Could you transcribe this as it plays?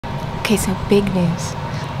Okay, so big news.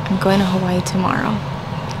 I'm going to Hawaii tomorrow.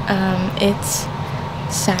 It's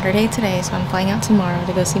Saturday today, so I'm flying out tomorrow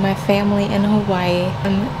to go see my family in Hawaii.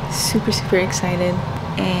 I'm super, super excited,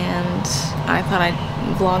 and I thought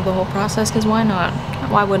I'd vlog the whole process, because why not?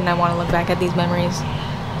 Why wouldn't I want to look back at these memories?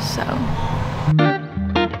 So...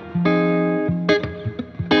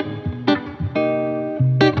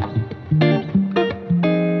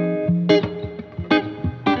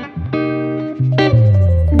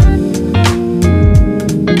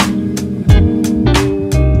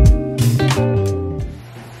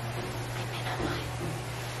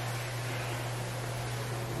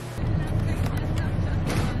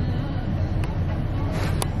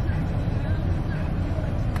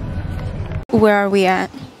 Where are we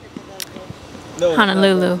at?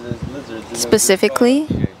 Honolulu. Specifically?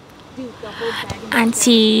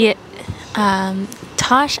 Auntie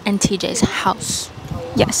Tosh and TJ's house.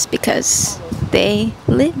 Yes, because they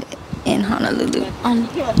live in Honolulu. On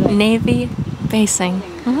Navy basing.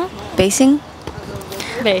 Basing?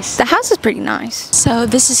 Base. The house is pretty nice. So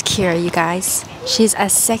this is Kira, you guys. She's a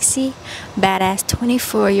sexy, badass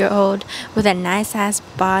 24-year-old with a nice ass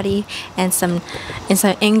body and some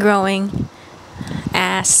ingrowing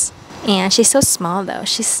ass. And she's so small though.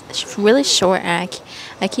 She's really short, and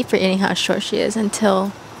I keep forgetting how short she is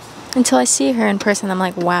until I see her in person. I'm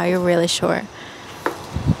like, wow, you're really short.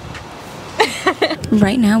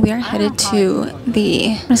 Right now we are headed to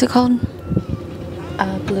the, what is it called?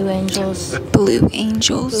 Blue Angels. Blue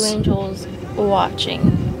Angels. Blue Angels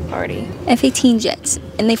watching party. F-18 jets,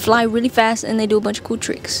 and they fly really fast and they do a bunch of cool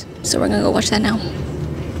tricks. So we're gonna go watch that now.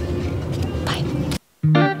 Bye.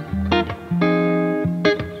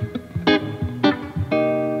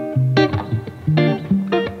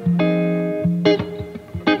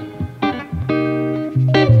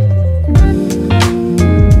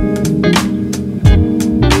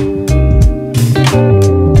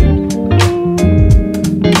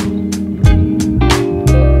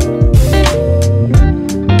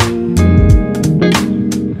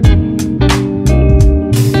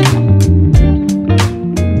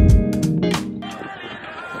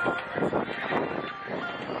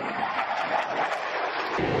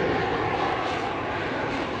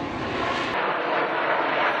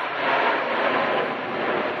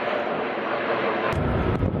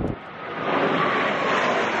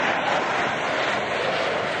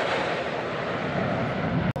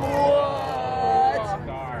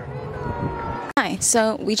 Hi,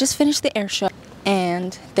 so we just finished the air show,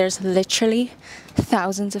 and there's literally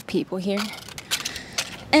thousands of people here,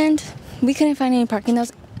 and we couldn't find any parking that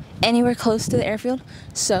was anywhere close to the airfield,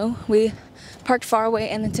 so we parked far away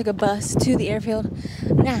and then took a bus to the airfield.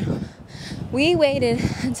 Now, we waited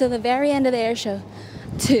until the very end of the air show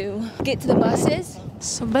to get to the buses.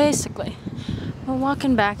 So basically, we're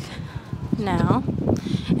walking back now,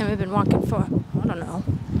 and we've been walking for, I don't know,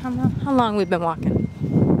 how long we've been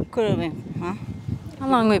walking? Could have been, huh? How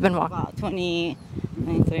long we've been walking? About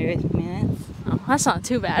 23 minutes. Oh, that's not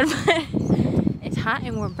too bad, but it's hot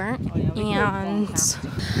and we're burnt. And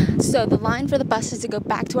so the line for the buses to go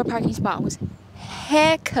back to our parking spot was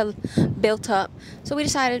heck built up. So we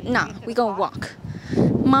decided, nah, we gonna walk.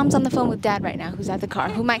 Mom's on the phone with Dad right now, who's at the car,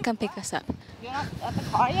 who might come pick us up. You're not at the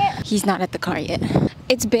car yet? He's not at the car yet.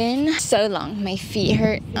 It's been so long. My feet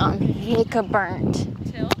hurt. Hicka burnt.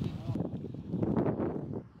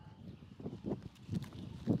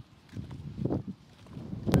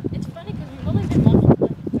 it's funny because we've only been walking for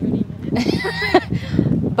like 30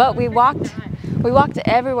 minutes. But we walked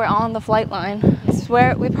everywhere on the flight line. I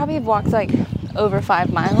swear we probably have walked like over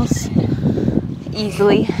 5 miles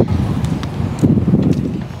easily.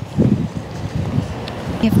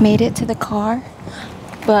 We've made it to the car,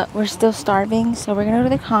 but we're still starving, so we're gonna go to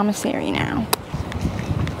the commissary now.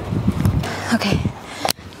 Okay.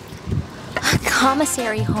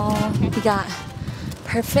 Commissary hall. We got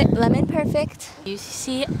perfect lemon perfect.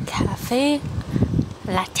 UCC cafe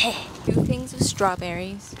latte. 2 things of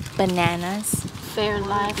strawberries, bananas,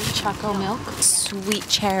 Fairlife choco milk. sweet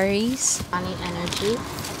cherries, Honey energy.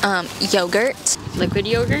 yogurt, Liquid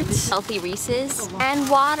yogurts. healthy Reese's, and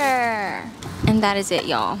water. And that is it,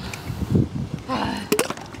 y'all.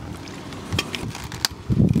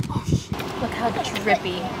 Look how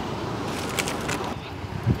drippy.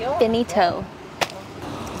 Finito.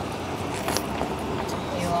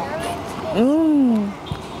 Mmm.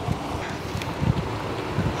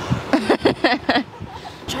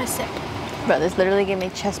 Try a sip. Bro, this literally gave me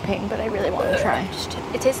chest pain, but I really want to try.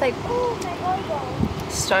 It tastes like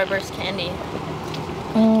Starburst candy.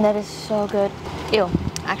 That is so good. Ew.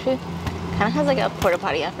 Actually, kind of has like a porta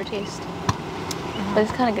potty aftertaste. But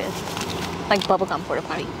it's kind of good. Like bubblegum porta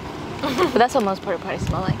potty. But that's what most porta potties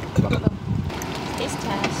smell like. Taste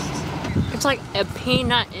test. It's like a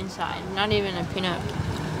peanut inside, not even a peanut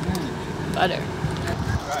butter.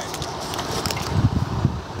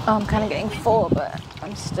 Oh, I'm kind of getting full, but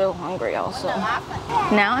I'm still hungry also.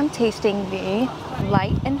 Now I'm tasting the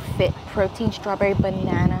Light and Fit Protein Strawberry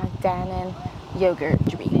Banana Dannon Yogurt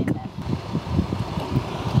Drink.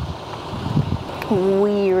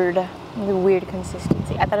 Weird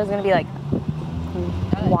consistency. I thought it was gonna be like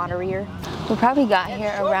waterier. We probably got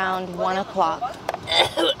here around 1 o'clock.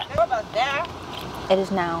 It is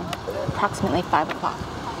now approximately 5 o'clock.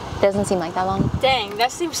 Doesn't seem like that long. Dang,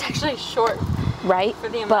 that seems actually short. Right? For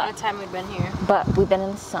the amount of time we've been here. But we've been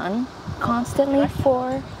in the sun constantly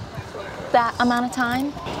for that amount of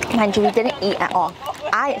time. Mind you, we didn't eat at all.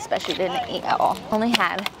 I especially didn't eat at all. Only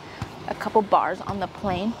had a couple bars on the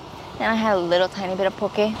plane, and I had a little tiny bit of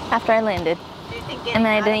poke after I landed. And then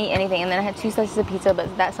I didn't eat anything, and then I had 2 slices of pizza,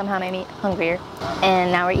 but that somehow made me hungrier.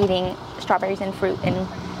 And now we're eating strawberries and fruit and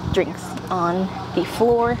drinks on the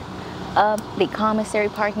floor of the commissary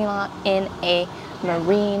parking lot in a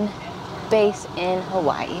marine base in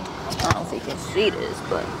Hawaii. I don't know if you can see this,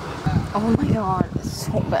 but oh my god, it's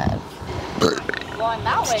so bad.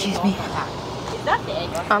 Excuse me.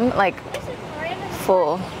 I'm like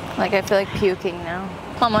full. Like I feel like puking now.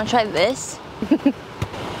 Mom, wanna try this?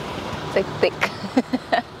 It's like thick.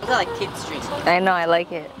 Those are like kids' drinks. I know, I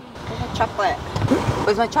like it. Where's my chocolate?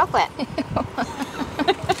 Where's my chocolate?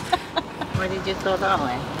 Why did you throw that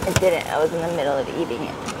away? I didn't. I was in the middle of eating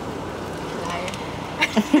it.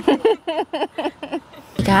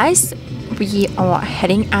 Guys, we are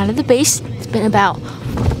heading out of the base. It's been about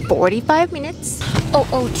 45 minutes.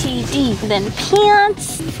 OOTD. Then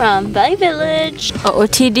pants from Valley Village.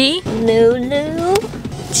 OOTD. Lulu.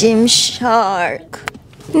 Gymshark.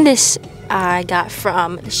 This I got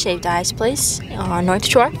from the Shaved Ice place on North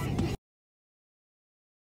Shore.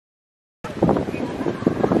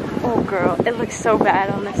 Oh girl, it looks so bad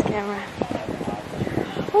on this camera.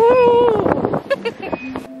 Woo!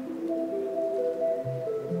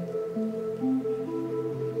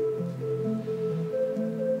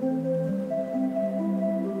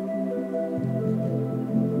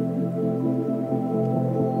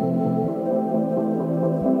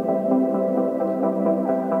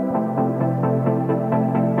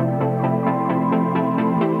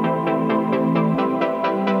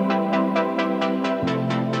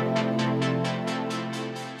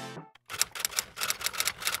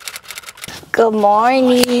 Good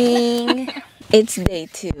morning. It's day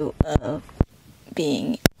 2 of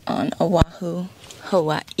being on Oahu,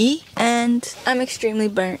 Hawaii, and I'm extremely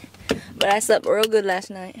burnt, but I slept real good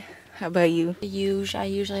last night. How about you? I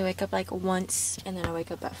usually wake up like once, and then I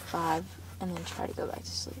wake up at 5, and then try to go back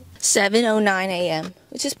to sleep. 7:09 a.m.,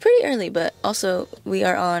 which is pretty early, but also they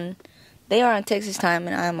are on Texas time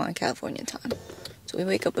and I'm on California time, so we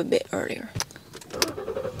wake up a bit earlier.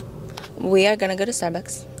 We are gonna go to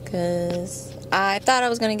Starbucks because I thought I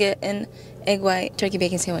was gonna get an egg white turkey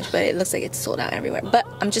bacon sandwich, but it looks like it's sold out everywhere. But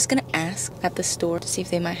I'm just gonna ask at the store to see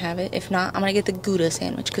if they might have it. If not, I'm gonna get the Gouda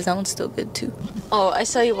sandwich because that one's still good too. Oh, I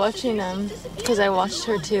saw you watching because I watched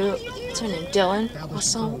her too. What's her name? Dylan.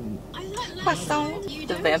 Croissant.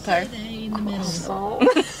 The vampire. Croissant.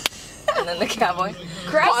 And then the cowboy.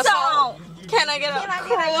 Croissant. Can I get a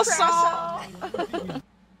croissant?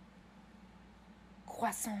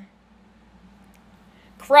 Croissant.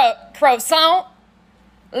 Croissant.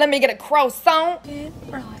 Let me get a croissant.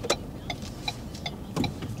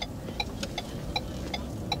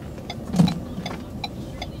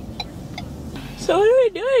 So what are we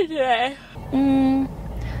doing today?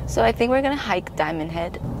 So I think we're gonna hike Diamond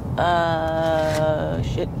Head.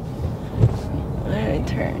 Shit. Where do I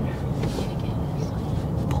turn?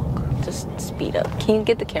 Just speed up. Can you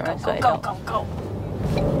get the camera so I don't? Go.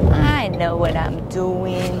 I know what I'm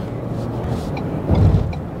doing.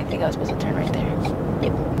 I think I was supposed to turn right there.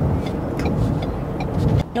 Yep.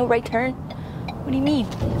 No right turn? What do you mean?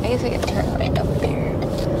 I guess I can turn right up there.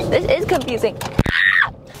 This is confusing.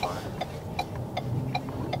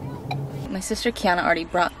 My sister Kiana already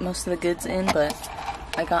brought most of the goods in, but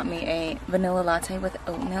I got me a vanilla latte with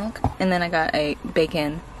oat milk, and then I got a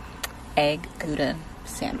bacon egg Gouda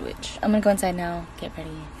sandwich. I'm gonna go inside now, get ready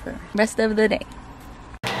for the rest of the day.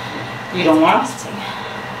 You don't want?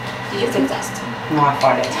 It's exhausting. No, I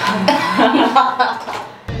farted.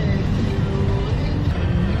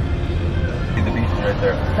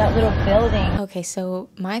 That little building. Okay, so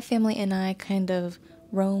my family and I kind of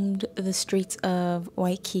roamed the streets of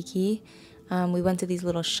Waikiki. We went to these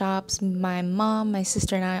little shops. My mom, my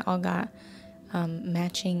sister, and I all got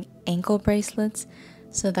matching ankle bracelets.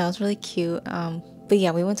 So that was really cute. But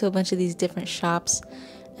yeah, we went to a bunch of these different shops,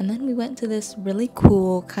 and then we went to this really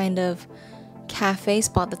cool kind of cafe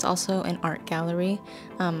spot that's also an art gallery.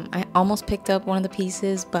 I almost picked up one of the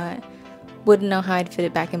pieces, but wouldn't know how I'd fit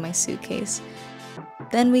it back in my suitcase.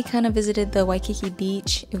 Then we kind of visited the Waikiki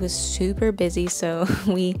beach. It was super busy, so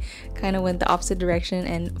we kind of went the opposite direction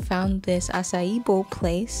and found this acai bowl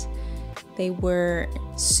place. They were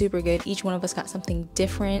super good. Each one of us got something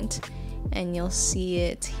different, and you'll see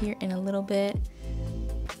it here in a little bit.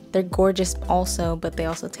 They're gorgeous also, but they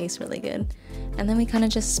also taste really good. And then we kind of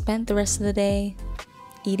just spent the rest of the day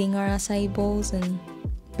eating our acai bowls and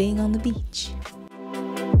being on the beach.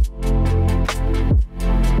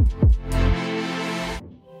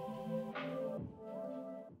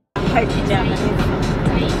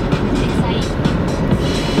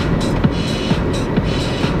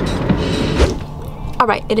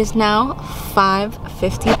 Alright, it is now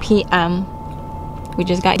 5:50 p.m. We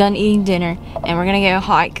just got done eating dinner, and we're gonna go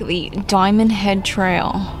hike the Diamond Head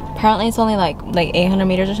Trail. Apparently it's only like 800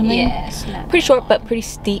 meters or something. Yes. Pretty short, but pretty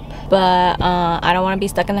steep. But I don't want to be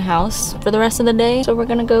stuck in the house for the rest of the day, so we're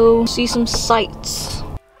gonna go see some sights.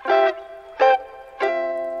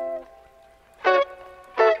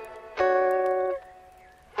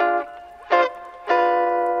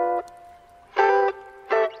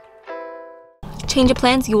 Change of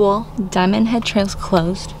plans, you all. Diamond Head Trail's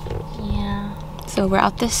closed. Yeah. So we're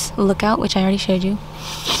out this lookout, which I already showed you.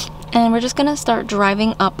 And we're just gonna start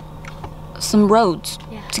driving up some roads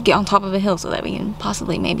to get on top of a hill so that we can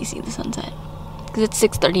possibly maybe see the sunset. Because it's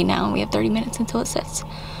 6:30 now and we have 30 minutes until it sets.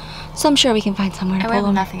 So I'm sure we can find somewhere to And we pull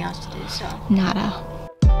have them. nothing else to do, so. Nada.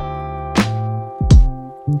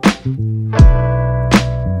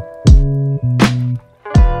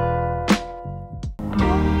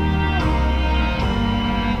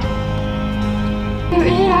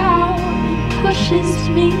 It out pushes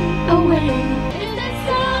me away. Is there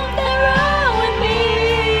something wrong with me?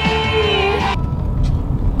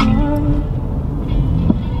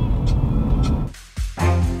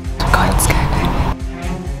 God, it's good.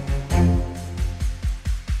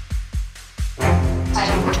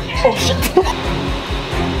 Oh shit.